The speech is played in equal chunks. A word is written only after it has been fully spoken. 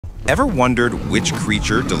Ever wondered which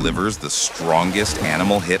creature delivers the strongest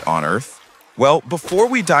animal hit on Earth? Well, before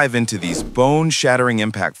we dive into these bone-shattering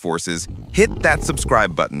impact forces, hit that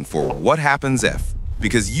subscribe button for What Happens If,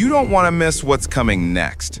 because you don't want to miss what's coming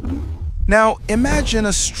next. Now, imagine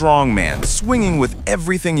a strong man swinging with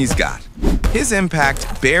everything he's got. His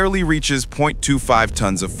impact barely reaches 0.25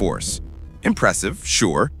 tons of force. Impressive,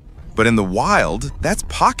 sure, but in the wild, that's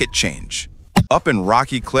pocket change. Up in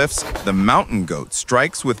rocky cliffs, the mountain goat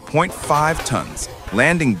strikes with 0.5 tons,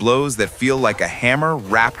 landing blows that feel like a hammer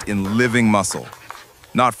wrapped in living muscle.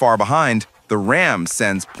 Not far behind, the ram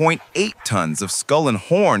sends 0.8 tons of skull and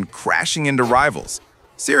horn crashing into rivals.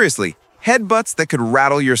 Seriously, headbutts that could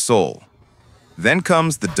rattle your soul. Then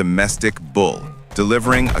comes the domestic bull,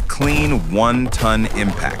 delivering a clean 1-ton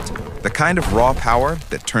impact, the kind of raw power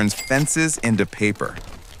that turns fences into paper.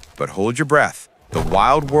 But hold your breath. The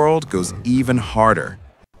wild world goes even harder.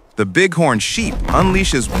 The bighorn sheep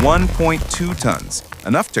unleashes 1.2 tons,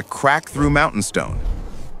 enough to crack through mountain stone.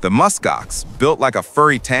 The muskox, built like a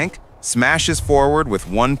furry tank, smashes forward with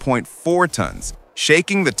 1.4 tons,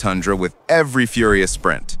 shaking the tundra with every furious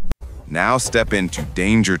sprint. Now step into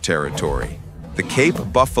danger territory. The Cape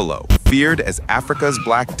buffalo, feared as Africa's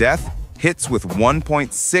Black Death, hits with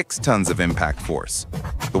 1.6 tons of impact force.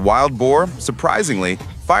 The wild boar, surprisingly,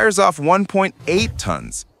 fires off 1.8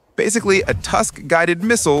 tons, basically a tusk-guided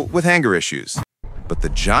missile with hanger issues. But the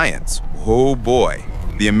giants, oh boy,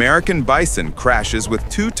 the American bison crashes with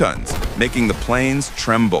 2 tons, making the plains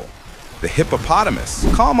tremble. The hippopotamus,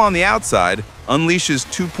 calm on the outside, unleashes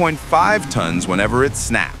 2.5 tons whenever it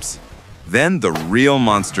snaps. Then the real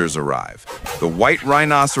monsters arrive. The white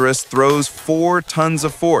rhinoceros throws 4 tons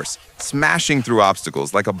of force, smashing through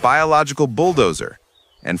obstacles like a biological bulldozer.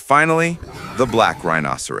 And finally, the black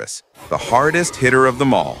rhinoceros, the hardest hitter of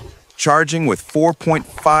them all, charging with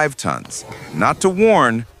 4.5 tons, not to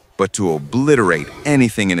warn, but to obliterate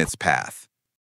anything in its path.